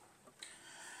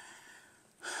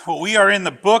Well, we are in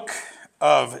the book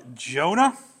of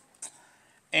Jonah,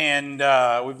 and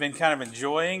we've been kind of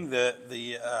enjoying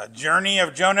the journey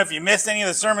of Jonah. If you missed any of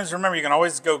the sermons, remember you can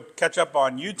always go catch up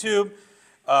on YouTube.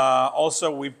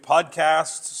 Also, we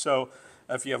podcast, so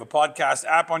if you have a podcast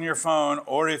app on your phone,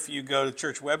 or if you go to the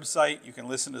church website, you can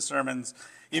listen to sermons.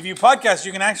 If you podcast,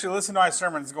 you can actually listen to my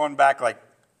sermons going back like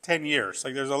 10 years.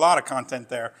 Like there's a lot of content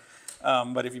there.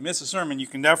 But if you miss a sermon, you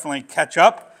can definitely catch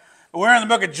up. We're in the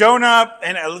book of Jonah,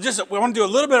 and we want to do a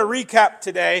little bit of recap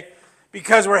today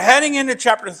because we're heading into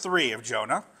chapter 3 of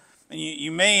Jonah. And you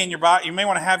may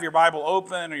want to have your Bible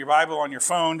open or your Bible on your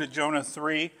phone to Jonah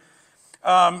 3.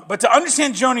 But to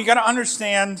understand Jonah, you got to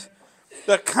understand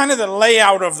the kind of the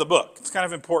layout of the book. It's kind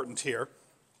of important here.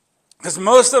 Because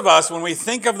most of us, when we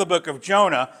think of the book of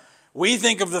Jonah, we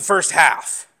think of the first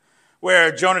half,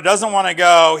 where Jonah doesn't want to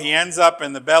go. He ends up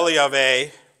in the belly of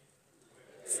a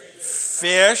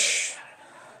fish.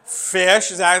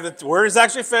 The word is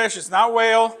actually fish. It's not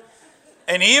whale.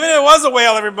 And even if it was a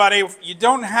whale, everybody, you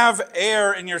don't have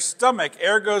air in your stomach.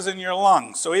 Air goes in your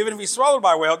lungs. So even if he's swallowed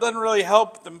by a whale, it doesn't really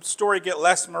help the story get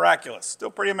less miraculous. Still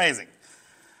pretty amazing.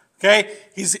 Okay?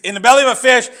 He's in the belly of a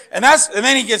fish, and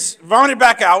then he gets vomited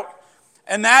back out.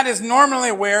 And that is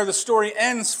normally where the story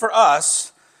ends for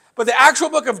us. But the actual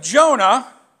book of Jonah,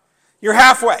 you're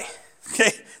halfway.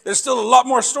 Okay? There's still a lot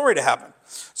more story to happen.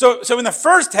 So in the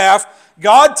first half,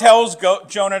 God tells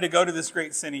Jonah to go to this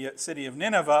great city of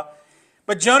Nineveh,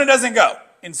 but Jonah doesn't go.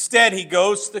 Instead, he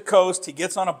goes to the coast. He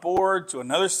gets on a board to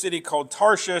another city called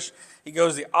Tarshish. He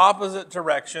goes the opposite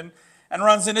direction and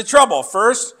runs into trouble.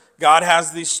 First, God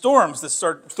has these storms that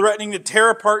start threatening to tear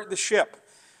apart the ship.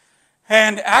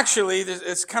 And actually,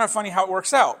 it's kind of funny how it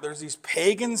works out. There's these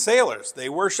pagan sailors. They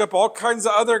worship all kinds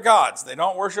of other gods. They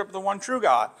don't worship the one true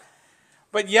God.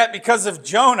 But yet, because of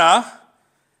Jonah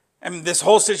and this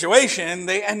whole situation,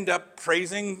 they end up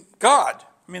praising God.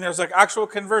 I mean, there's like actual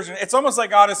conversion. It's almost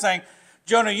like God is saying,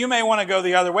 Jonah, you may want to go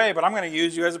the other way, but I'm going to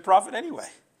use you as a prophet anyway.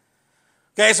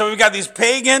 Okay, so we've got these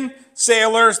pagan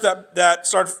sailors that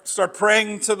start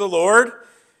praying to the Lord.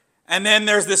 And then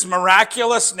there's this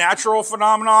miraculous natural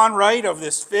phenomenon, right, of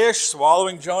this fish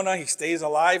swallowing Jonah. He stays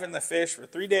alive in the fish for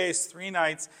 3 days, 3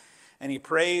 nights, and he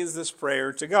prays this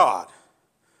prayer to God.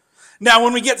 Now,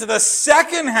 when we get to the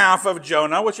second half of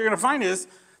Jonah, what you're going to find is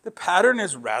the pattern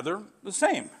is rather the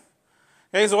same.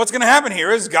 Okay, so what's going to happen here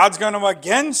is God's going to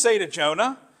again say to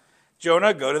Jonah,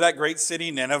 go to that great city,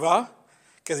 Nineveh,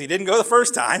 because he didn't go the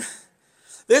first time.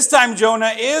 This time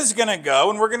Jonah is going to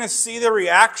go, and we're going to see the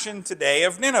reaction today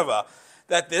of Nineveh,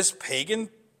 that this pagan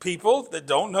people that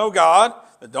don't know God,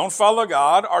 that don't follow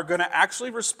God, are going to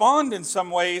actually respond in some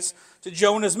ways to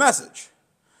Jonah's message.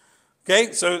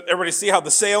 Okay, so everybody see how the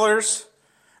sailors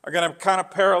are going to kind of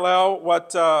parallel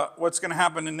what's going to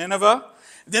happen in Nineveh.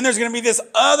 Then there's going to be this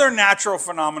other natural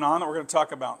phenomenon that we're going to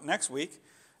talk about next week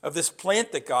of this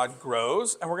plant that God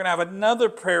grows. And we're going to have another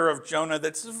prayer of Jonah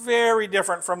that's very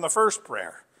different from the first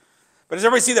prayer. But does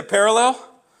everybody see the parallel?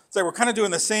 It's like we're kind of doing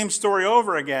the same story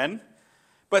over again,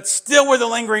 but still with a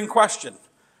lingering question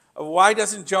of why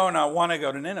doesn't Jonah want to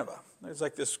go to Nineveh? There's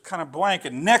like this kind of blank.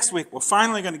 And next week, we're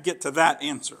finally going to get to that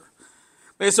answer.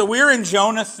 Okay, so we're in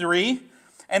Jonah 3,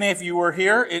 and if you were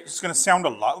here, it's going to sound a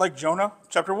lot like Jonah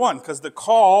chapter 1, because the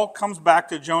call comes back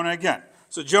to Jonah again.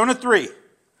 So Jonah 3.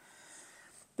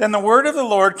 Then the word of the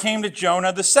Lord came to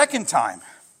Jonah the second time,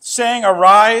 saying,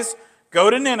 Arise, go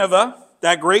to Nineveh,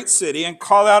 that great city, and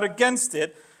call out against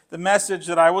it the message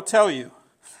that I will tell you.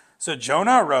 So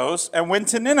Jonah arose and went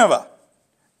to Nineveh.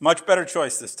 Much better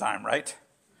choice this time, right?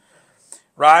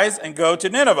 Rise and go to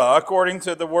Nineveh, according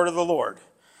to the word of the Lord.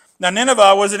 Now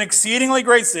Nineveh was an exceedingly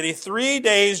great city, 3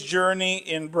 days' journey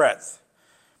in breadth.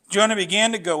 Jonah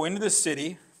began to go into the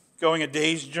city, going a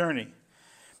day's journey.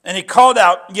 And he called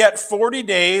out, Yet 40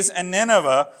 days, and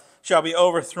Nineveh shall be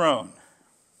overthrown.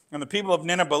 And the people of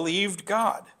Nineveh believed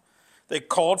God. They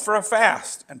called for a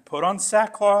fast and put on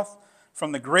sackcloth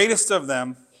from the greatest of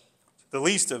them to the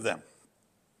least of them.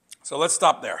 So let's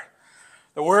stop there.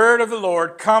 The word of the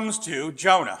Lord comes to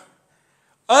Jonah.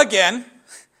 Again,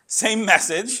 same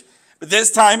message, but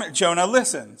this time Jonah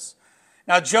listens.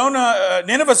 Now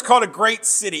Nineveh's called a great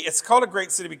city. It's called a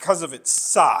great city because of its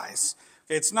size.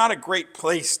 It's not a great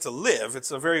place to live. It's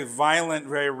a very violent,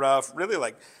 very rough, really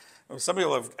like, some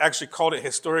people have actually called it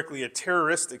historically a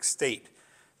terroristic state,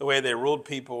 the way they ruled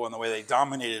people and the way they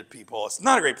dominated people. It's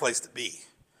not a great place to be,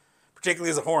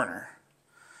 particularly as a foreigner.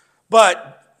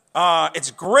 But it's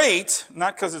great,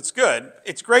 not because it's good.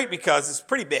 It's great because it's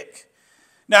pretty big.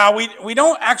 Now, we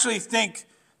don't actually think,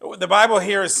 the Bible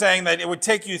here is saying that it would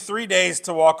take you 3 days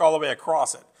to walk all the way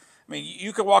across it. I mean,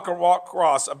 you could walk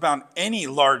across about any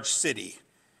large city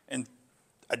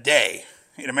a day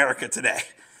in America today.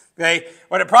 Okay,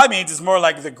 what it probably means is more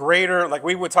like the greater, like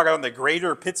we would talk about the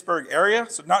greater Pittsburgh area.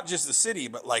 So not just the city,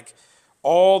 but like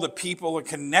all the people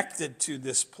connected to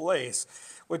this place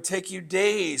would take you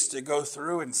days to go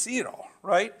through and see it all,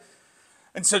 right?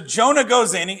 And so Jonah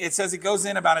goes in, it says he goes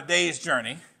in about a day's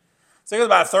journey. So he goes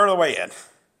about a third of the way in.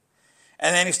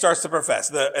 And then he starts to profess.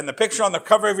 And the picture on the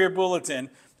cover of your bulletin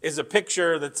is a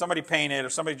picture that somebody painted or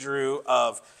somebody drew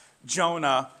of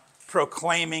Jonah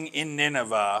proclaiming in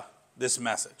Nineveh this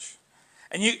message.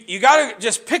 And you got to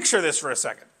just picture this for a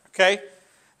second, okay?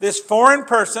 This foreign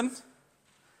person,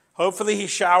 hopefully he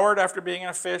showered after being in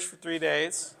a fish for 3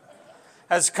 days,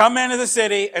 has come into the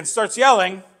city and starts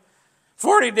yelling,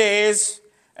 40 days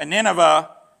and Nineveh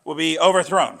will be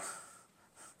overthrown,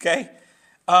 okay?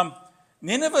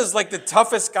 Nineveh is like the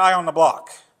toughest guy on the block,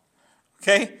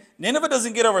 okay? Nineveh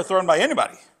doesn't get overthrown by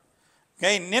anybody,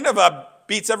 okay? Nineveh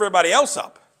beats everybody else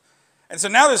up. And so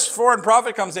now this foreign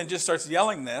prophet comes in and just starts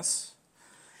yelling this.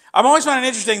 I've always found it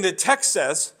interesting, the text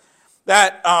says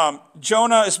that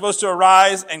Jonah is supposed to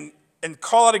arise and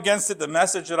call out against it the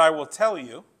message that I will tell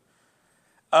you.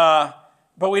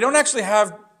 But we don't actually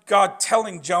have God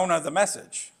telling Jonah the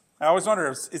message. I always wonder,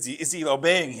 is he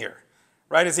obeying here?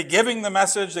 Right? Is he giving the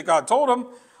message that God told him?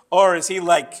 Or is he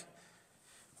like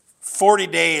 40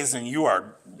 days and you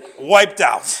are wiped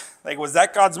out? Like, was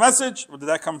that God's message? Or did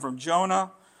that come from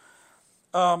Jonah?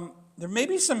 There may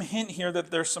be some hint here that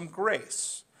there's some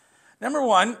grace. Number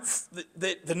one,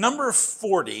 the number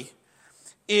 40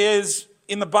 is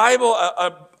in the Bible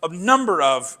a number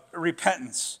of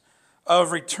repentance,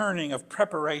 of returning, of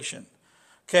preparation.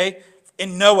 Okay?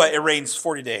 In Noah, it rains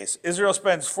 40 days. Israel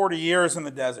spends 40 years in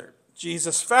the desert.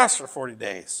 Jesus fasts for 40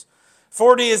 days.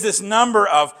 40 is this number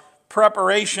of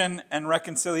preparation and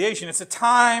reconciliation. It's a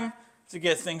time to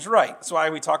get things right. That's why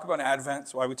we talk about Advent.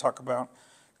 That's why we talk about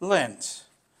Lent.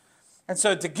 And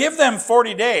so to give them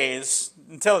 40 days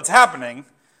until it's happening,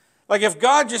 like if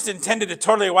God just intended to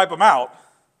totally wipe them out,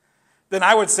 then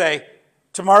I would say,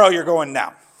 tomorrow you're going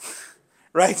down,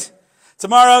 right?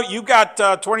 Tomorrow you've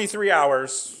got 23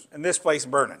 hours and this place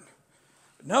burning.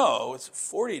 No, it's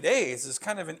 40 days. It's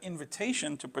kind of an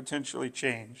invitation to potentially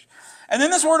change. And then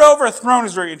this word overthrown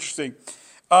is very interesting.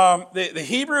 The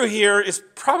Hebrew here is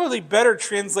probably better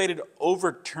translated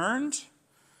overturned.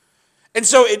 And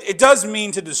so it does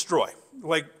mean to destroy.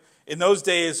 Like in those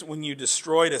days when you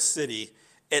destroyed a city,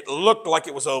 it looked like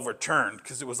it was overturned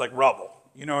because it was like rubble.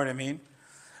 You know what I mean?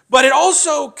 But it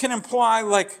also can imply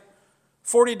like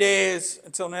 40 days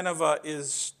until Nineveh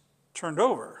is turned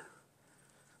over.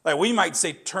 Like we might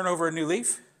say turn over a new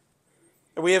leaf.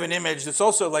 And we have an image that's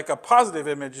also like a positive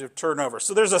image of turnover.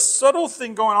 So there's a subtle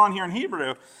thing going on here in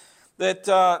Hebrew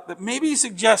that maybe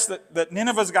suggests that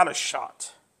Nineveh's got a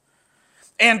shot.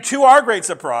 And to our great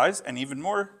surprise, and even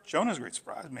more Jonah's great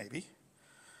surprise maybe,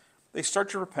 they start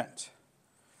to repent.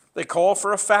 They call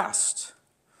for a fast.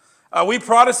 We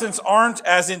Protestants aren't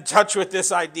as in touch with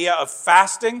this idea of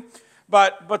fasting,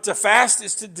 but to fast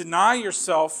is to deny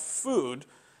yourself food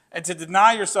and to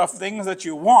deny yourself things that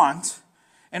you want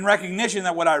in recognition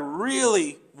that what I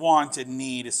really want and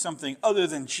need is something other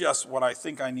than just what I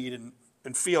think I need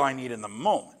and feel I need in the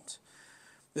moment.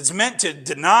 It's meant to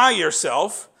deny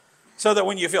yourself so that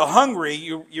when you feel hungry,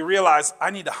 you realize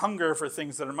I need to hunger for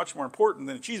things that are much more important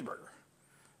than a cheeseburger,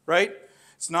 right?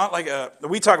 It's not like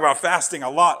we talk about fasting a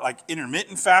lot, like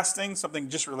intermittent fasting, something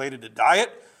just related to diet.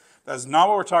 That's not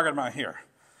what we're talking about here.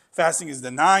 Fasting is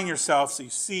denying yourself so you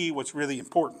see what's really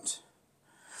important.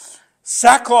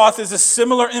 Sackcloth is a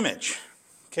similar image.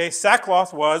 Okay,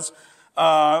 sackcloth was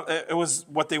it was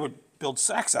what they would build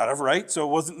sacks out of, right? So it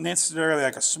wasn't necessarily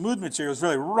like a smooth material; it was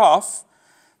really rough.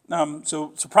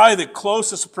 So probably the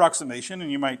closest approximation,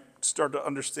 and you might start to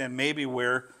understand maybe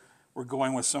where we're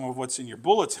going with some of what's in your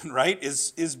bulletin, right?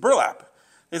 Is burlap.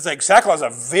 It's like sackcloth is a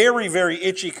very, very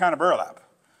itchy kind of burlap.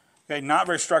 Okay, not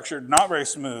very structured, not very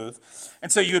smooth.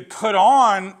 And so you'd put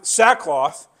on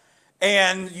sackcloth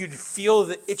and you'd feel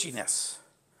the itchiness.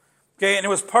 Okay, and it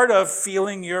was part of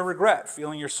feeling your regret,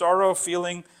 feeling your sorrow,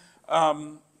 feeling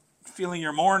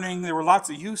your mourning. There were lots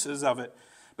of uses of it.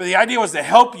 But the idea was to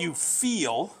help you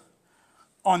feel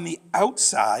on the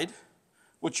outside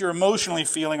what you're emotionally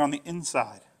feeling on the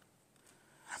inside.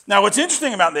 Now, what's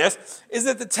interesting about this is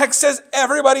that the text says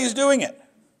everybody's doing it.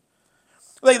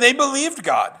 Like they believed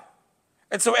God.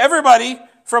 And so everybody,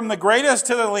 from the greatest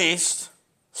to the least,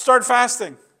 start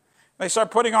fasting. They start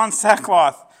putting on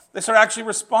sackcloth. They start actually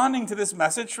responding to this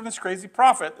message from this crazy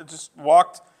prophet that just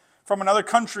walked from another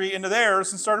country into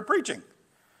theirs and started preaching.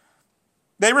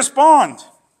 They respond.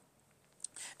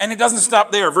 And it doesn't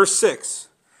stop there. Verse 6.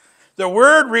 The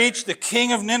word reached the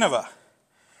king of Nineveh,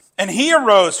 And he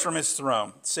arose from his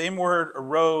throne. Same word,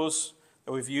 arose,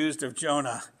 that we've used of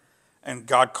Jonah and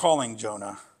God calling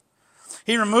Jonah.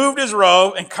 He removed his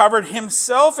robe and covered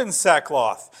himself in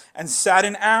sackcloth and sat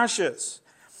in ashes.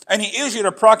 And he issued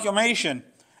a proclamation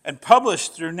and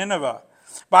published through Nineveh,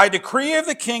 by decree of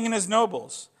the king and his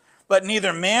nobles, let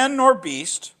neither man nor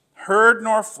beast, herd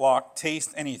nor flock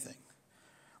taste anything.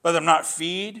 Let them not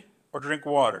feed or drink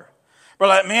water, but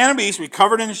let man and beast be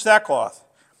covered in sackcloth,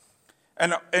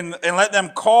 and let them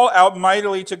call out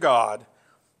mightily to God,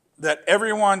 that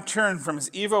everyone turn from his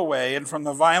evil way and from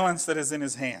the violence that is in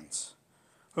his hands.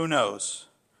 Who knows?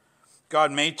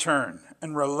 God may turn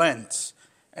and relent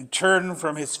and turn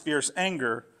from his fierce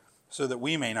anger so that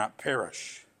we may not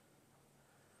perish.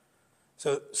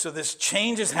 So this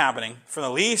change is happening from the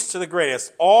least to the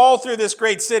greatest, all through this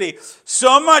great city,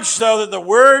 so much so that the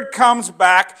word comes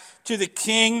back to the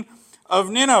king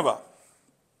of Nineveh.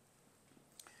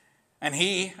 And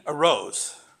he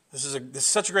arose. This is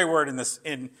such a great word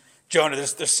in Jonah.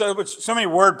 There's so many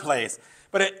word plays.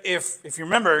 But if you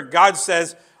remember, God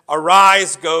says,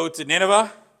 arise, go to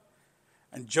Nineveh.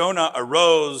 And Jonah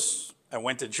arose and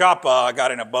went to Joppa, got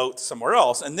in a boat somewhere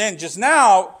else. And then just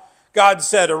now, God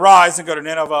said, arise and go to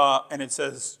Nineveh, and it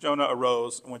says Jonah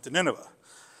arose and went to Nineveh.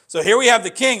 So here we have the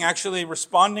king actually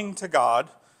responding to God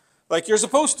like you're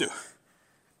supposed to.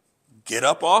 Get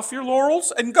up off your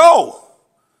laurels and go.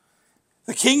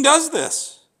 The king does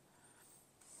this.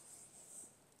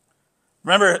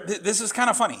 Remember, this is kind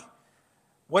of funny.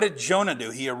 What did Jonah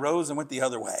do? He arose and went the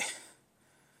other way.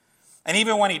 And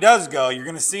even when he does go, you're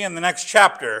going to see in the next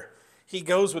chapter, he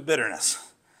goes with bitterness.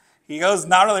 He goes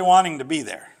not really wanting to be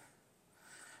there.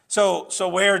 So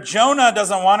where Jonah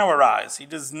doesn't want to arise, he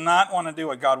does not want to do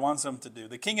what God wants him to do,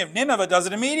 the king of Nineveh does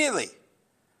it immediately.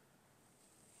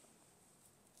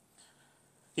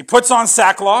 He puts on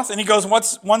sackcloth and he goes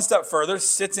one step further,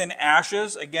 sits in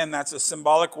ashes. Again, that's a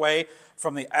symbolic way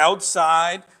from the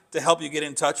outside to help you get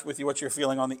in touch with what you're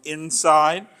feeling on the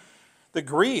inside. The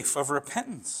grief of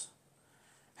repentance.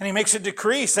 And he makes a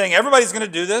decree saying everybody's going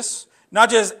to do this. Not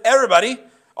just everybody,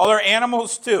 all their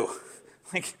animals too.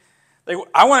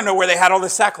 I want to know where they had all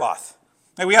this sackcloth.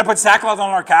 We got to put sackcloth on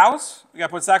our cows. We got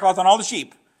to put sackcloth on all the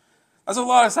sheep. That's a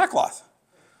lot of sackcloth.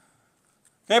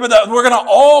 Okay, but we're going to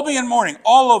all be in mourning,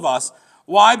 all of us.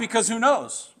 Why? Because who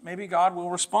knows? Maybe God will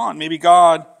respond. Maybe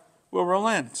God will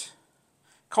relent.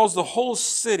 Calls the whole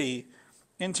city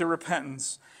into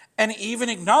repentance and even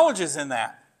acknowledges in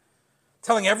that,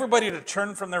 telling everybody to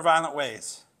turn from their violent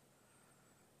ways.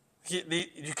 Did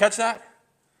you catch that?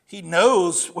 He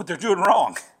knows what they're doing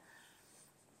wrong.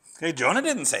 Okay, Jonah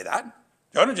didn't say that.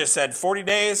 Jonah just said 40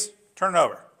 days, turn it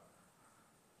over.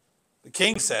 The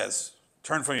king says,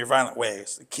 turn from your violent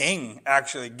ways. The king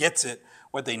actually gets it,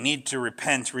 what they need to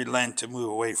repent, relent, to move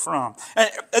away from. And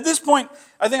at this point,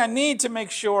 I think I need to make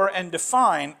sure and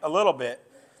define a little bit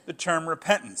the term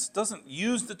repentance. It doesn't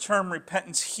use the term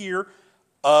repentance here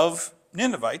of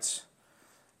Ninevites,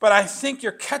 but I think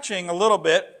you're catching a little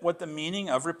bit what the meaning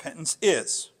of repentance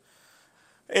is.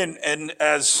 And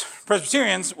as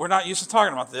Presbyterians, we're not used to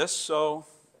talking about this, so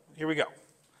here we go.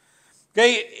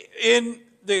 Okay, in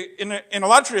a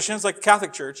lot of traditions, like the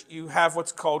Catholic Church, you have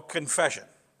what's called confession.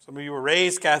 Some of you were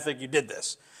raised Catholic, you did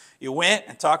this. You went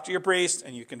and talked to your priest,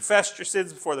 and you confessed your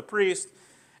sins before the priest,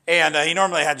 and he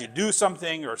normally had you do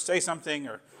something or say something,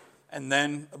 and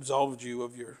then absolved you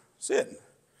of your sin.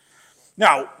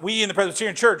 Now, we in the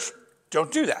Presbyterian Church don't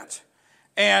do that.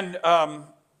 And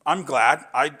I'm glad.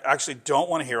 I actually don't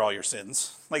want to hear all your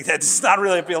sins. Like, that's not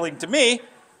really appealing to me.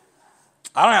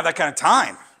 I don't have that kind of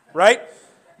time, right?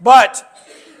 But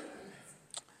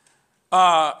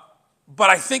I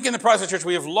think in the Protestant church,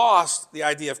 we have lost the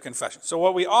idea of confession. So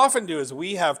what we often do is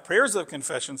we have prayers of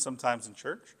confession sometimes in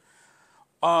church.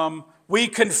 We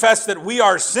confess that we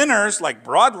are sinners, like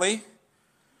broadly.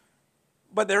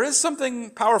 But there is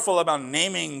something powerful about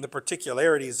naming the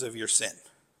particularities of your sin.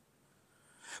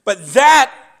 But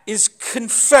that is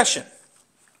confession.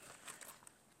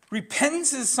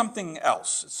 Repentance is something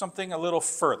else. It's something a little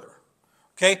further.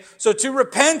 Okay? So to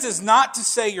repent is not to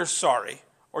say you're sorry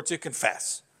or to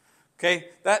confess. Okay?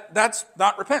 That's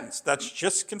not repentance. That's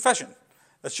just confession.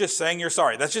 That's just saying you're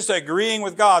sorry. That's just agreeing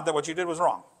with God that what you did was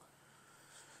wrong.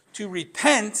 To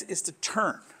repent is to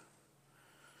turn.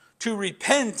 To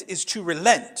repent is to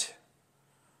relent.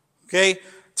 Okay?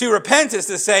 To repent is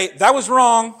to say, that was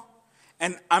wrong,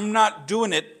 and I'm not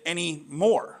doing it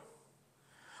anymore.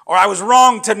 Or I was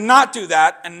wrong to not do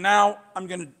that, and now I'm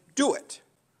going to do it.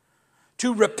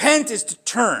 To repent is to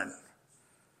turn.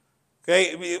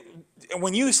 Okay?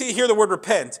 When you hear the word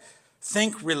repent,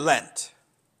 think relent.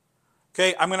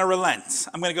 Okay, I'm going to relent.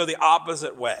 I'm going to go the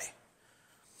opposite way.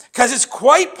 Because it's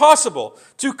quite possible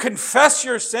to confess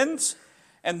your sins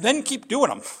and then keep doing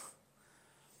them.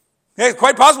 Okay, it's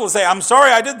quite possible to say, I'm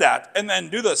sorry I did that, and then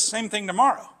do the same thing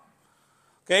tomorrow.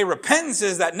 Okay, repentance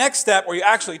is that next step where you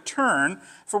actually turn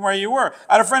from where you were.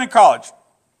 I had a friend in college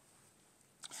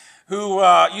who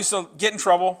used to get in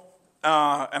trouble,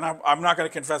 and I'm not going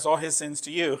to confess all his sins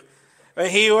to you, but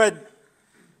he would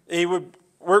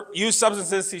use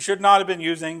substances he should not have been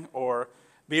using or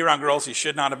be around girls he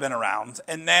should not have been around.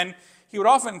 And then he would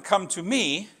often come to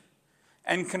me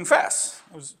and confess.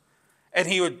 And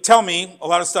he would tell me a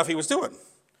lot of stuff he was doing.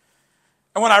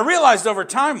 And what I realized over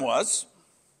time was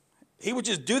he would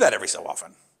just do that every so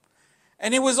often.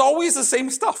 And it was always the same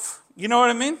stuff. You know what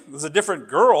I mean? It was a different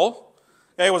girl.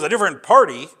 It was a different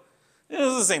party. It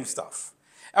was the same stuff.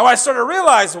 And what I started to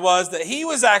realize was that he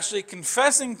was actually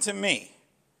confessing to me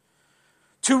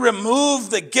to remove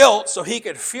the guilt so he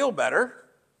could feel better,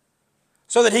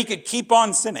 so that he could keep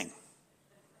on sinning.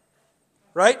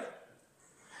 Right?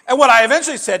 And what I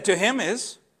eventually said to him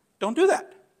is, don't do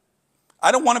that.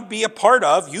 I don't want to be a part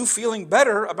of you feeling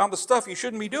better about the stuff you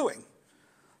shouldn't be doing.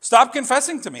 Stop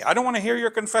confessing to me. I don't want to hear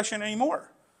your confession anymore.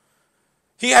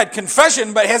 He had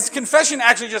confession, but his confession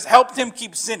actually just helped him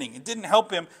keep sinning. It didn't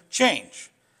help him change.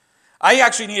 I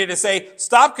actually needed to say,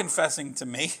 stop confessing to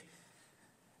me,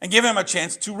 and give him a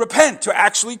chance to repent, to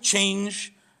actually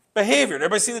change behavior. Did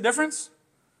everybody see the difference?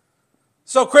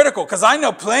 So critical, because I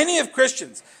know plenty of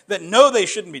Christians that know they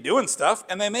shouldn't be doing stuff,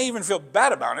 and they may even feel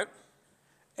bad about it,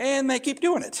 and they keep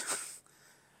doing it.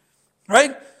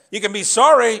 Right? You can be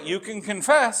sorry, you can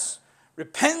confess.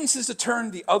 Repentance is to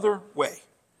turn the other way.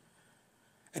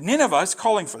 And Nineveh is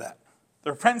calling for that.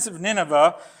 The repentance of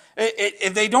Nineveh,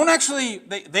 they don't actually,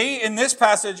 they in this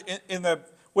passage,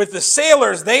 with the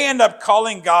sailors, they end up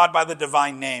calling God by the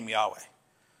divine name, Yahweh.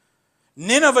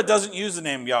 Nineveh doesn't use the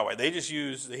name Yahweh. They just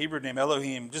use the Hebrew name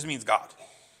Elohim, just means God.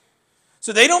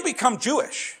 So they don't become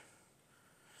Jewish.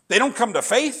 They don't come to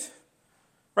faith,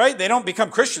 right? They don't become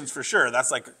Christians for sure.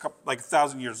 That's like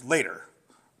 1,000 years later,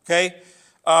 okay?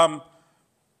 But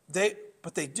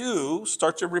they do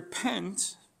start to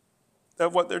repent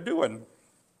of what they're doing.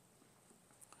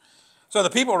 So the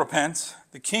people repent,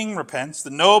 the king repents,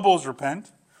 the nobles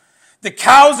repent, the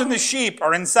cows and the sheep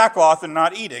are in sackcloth and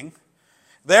not eating.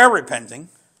 They're repenting.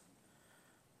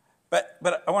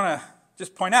 But I want to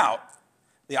just point out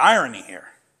the irony here.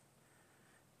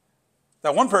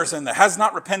 That one person that has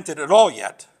not repented at all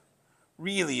yet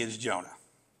really is Jonah.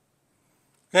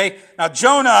 Okay, now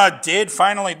Jonah did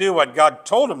finally do what God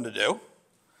told him to do.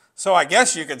 So I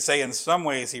guess you could say in some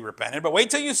ways he repented. But wait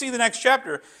till you see the next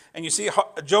chapter and you see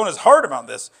Jonah's heart about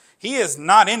this. He is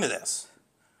not into this.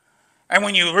 And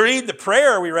when you read the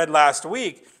prayer we read last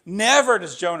week, never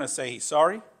does Jonah say he's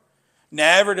sorry.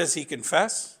 Never does he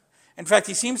confess. In fact,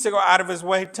 he seems to go out of his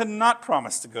way to not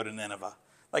promise to go to Nineveh.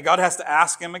 Like God has to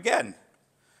ask him again.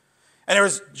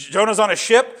 And Jonah's on a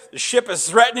ship. The ship is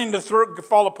threatening to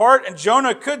fall apart. And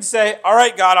Jonah could say, all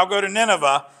right, God, I'll go to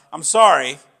Nineveh. I'm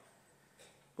sorry.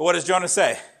 But what does Jonah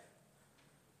say?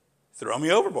 Throw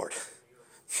me overboard.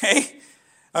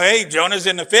 Okay, Jonah's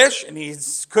in the fish, and he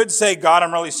could say, God,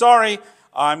 I'm really sorry.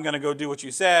 I'm going to go do what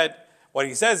you said. What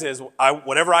he says is,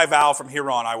 whatever I vow from here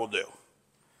on, I will do.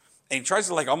 And he tries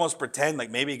to almost pretend like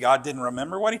maybe God didn't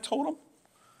remember what he told him.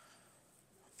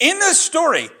 In this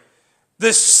story,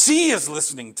 the sea is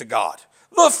listening to God.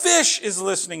 The fish is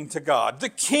listening to God. The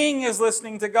king is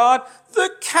listening to God.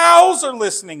 The cows are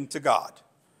listening to God.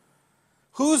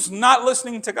 Who's not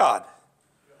listening to God?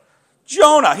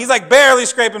 Jonah. He's barely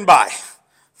scraping by.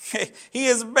 He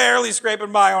is barely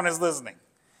scraping by on his listening.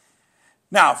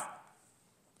 Now,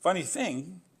 funny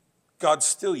thing, God's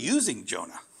still using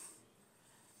Jonah.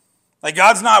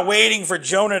 God's not waiting for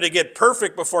Jonah to get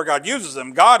perfect before God uses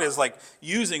him. God is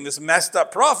using this messed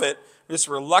up prophet, this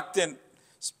reluctant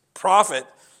prophet,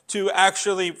 to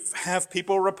actually have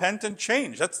people repent and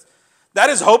change. That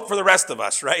is hope for the rest of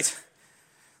us, right?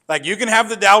 You can have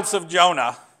the doubts of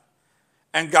Jonah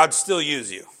and God still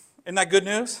use you. Isn't that good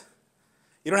news?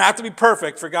 You don't have to be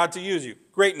perfect for God to use you.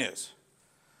 Great news.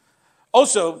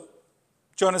 Also,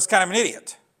 Jonah's kind of an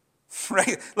idiot,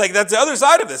 right? That's the other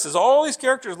side of this, is all these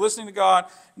characters listening to God,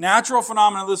 natural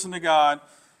phenomena listening to God.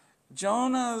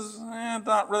 Jonah's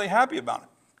not really happy about it.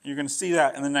 You're going to see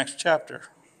that in the next chapter.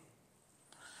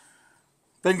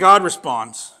 Then God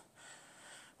responds.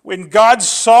 When God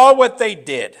saw what they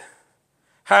did,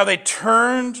 how they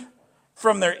turned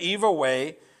from their evil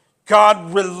way,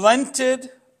 God relented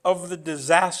of the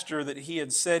disaster that he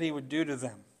had said he would do to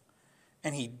them.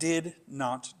 And he did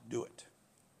not do it.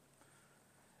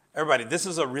 Everybody, this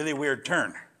is a really weird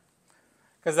turn.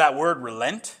 Because that word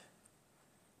relent,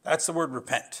 that's the word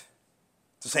repent.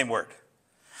 It's the same word.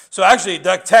 So actually,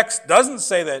 the text doesn't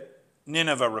say that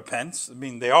Nineveh repents. I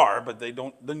mean, they are, but they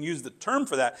don't use the term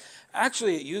for that.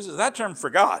 Actually, it uses that term for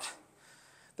God.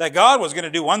 That God was going to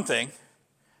do one thing,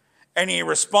 and he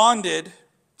responded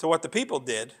to what the people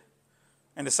did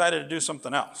and decided to do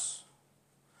something else.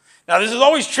 Now, this is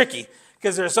always tricky,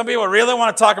 because there are some people who really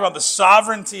want to talk about the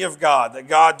sovereignty of God, that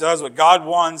God does what God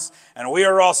wants, and we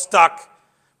are all stuck,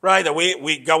 right? That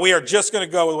we are just going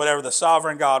to go with whatever the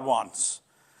sovereign God wants.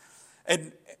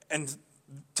 And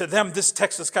to them, this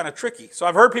text is kind of tricky. So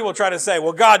I've heard people try to say,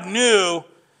 well, God knew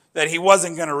that he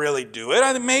wasn't going to really do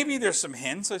it. Maybe there's some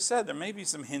hints. I said there may be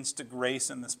some hints to grace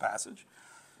in this passage.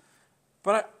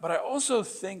 But I also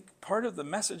think part of the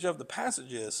message of the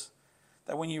passage is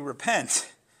that when you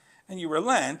repent and you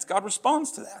relent, God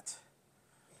responds to that.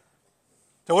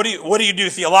 So what do you do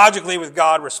theologically with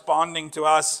God responding to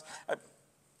us?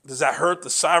 Does that hurt the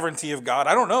sovereignty of God?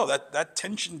 I don't know. That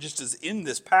tension just is in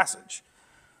this passage.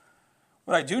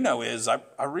 What I do know is I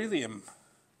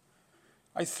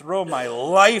throw my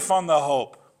life on the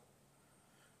hope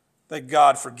that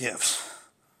God forgives.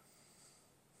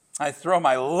 I throw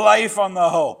my life on the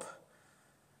hope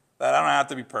that I don't have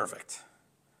to be perfect.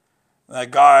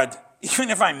 That God, even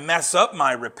if I mess up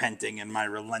my repenting and my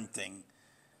relenting,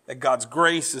 that God's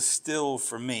grace is still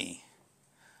for me.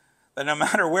 That no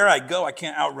matter where I go, I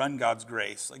can't outrun God's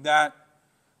grace. Like that,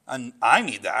 and I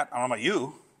need that. I don't know about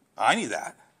you. I need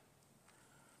that.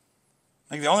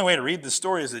 Like the only way to read the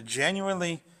story is that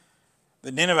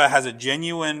Nineveh has a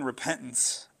genuine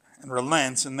repentance and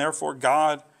relents, and therefore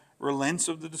God relents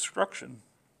of the destruction.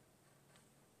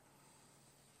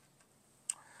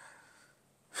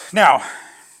 Now,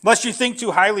 lest you think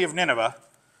too highly of Nineveh,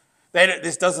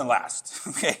 this doesn't last.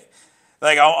 Okay,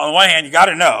 like on the one hand, you got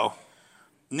to know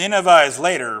Nineveh is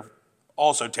later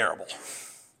also terrible,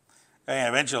 and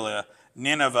eventually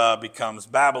Nineveh becomes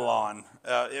Babylon.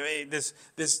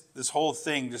 This whole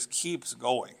thing just keeps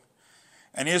going.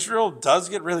 And Israel does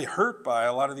get really hurt by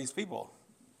a lot of these people.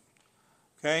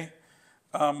 Okay?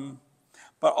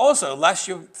 But also, lest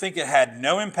you think it had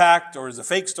no impact or is a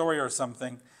fake story or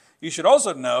something, you should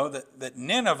also know that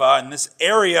Nineveh, in this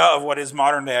area of what is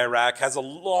modern-day Iraq, has a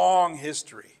long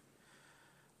history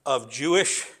of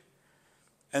Jewish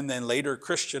and then later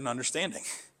Christian understanding.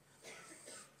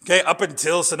 Okay, up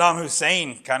until Saddam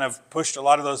Hussein kind of pushed a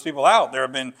lot of those people out, there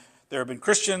have been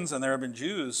Christians and there have been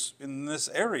Jews in this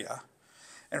area.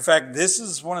 In fact, this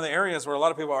is one of the areas where a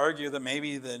lot of people argue that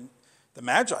maybe the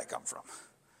Magi come from.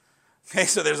 Okay,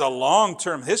 so there's a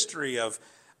long-term history of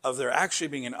there actually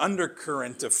being an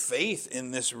undercurrent of faith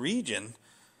in this region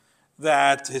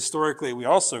that historically we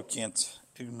also can't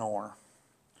ignore.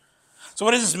 So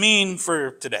what does this mean for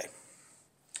today?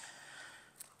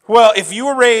 Well, if you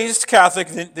were raised Catholic,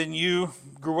 then you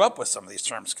grew up with some of these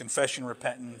terms, confession,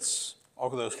 repentance, all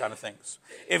of those kind of things.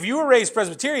 If you were raised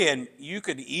Presbyterian, you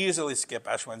could easily skip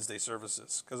Ash Wednesday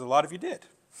services, because a lot of you did,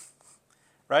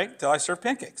 right? Till I served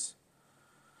pancakes.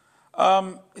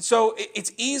 So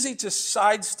it's easy to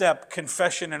sidestep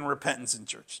confession and repentance in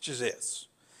church. It just is.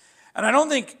 And I don't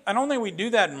think we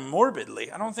do that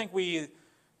morbidly. I don't think we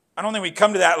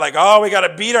come to that like, oh, we got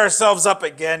to beat ourselves up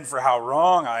again for how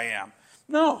wrong I am.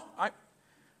 No,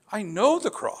 I know the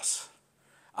cross.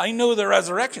 I know the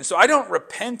resurrection. So I don't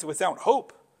repent without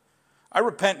hope. I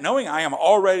repent knowing I am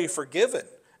already forgiven.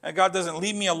 And God doesn't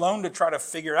leave me alone to try to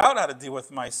figure out how to deal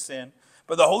with my sin.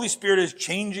 But the Holy Spirit is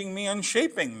changing me and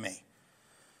shaping me.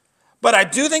 But I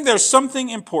do think there's something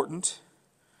important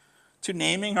to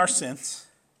naming our sins.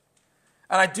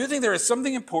 And I do think there is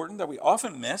something important that we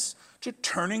often miss to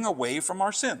turning away from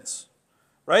our sins.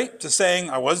 Right? To saying,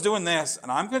 I was doing this and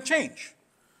I'm going to change.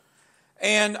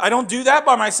 And I don't do that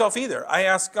by myself either. I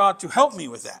ask God to help me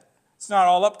with that. It's not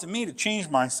all up to me to change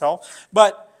myself.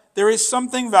 But there is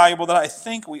something valuable that I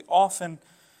think we often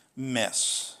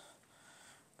miss.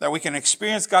 That we can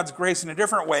experience God's grace in a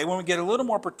different way when we get a little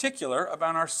more particular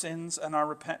about our sins and our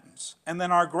repentance. And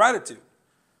then our gratitude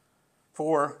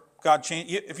for God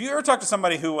change. If you ever talk to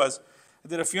somebody I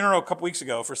did a funeral a couple weeks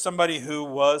ago for somebody who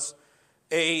was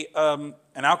an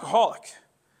alcoholic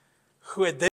who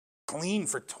had been clean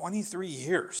for 23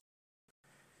 years.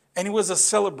 And it was a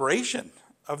celebration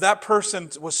of that person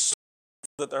was so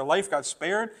that their life got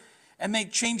spared. And they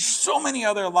changed so many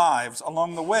other lives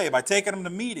along the way by taking them to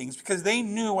meetings because they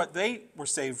knew what they were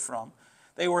saved from.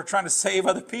 They were trying to save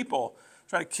other people,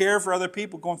 trying to care for other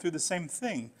people going through the same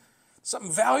thing.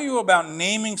 Something valuable about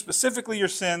naming specifically your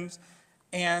sins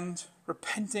and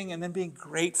repenting and then being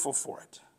grateful for it.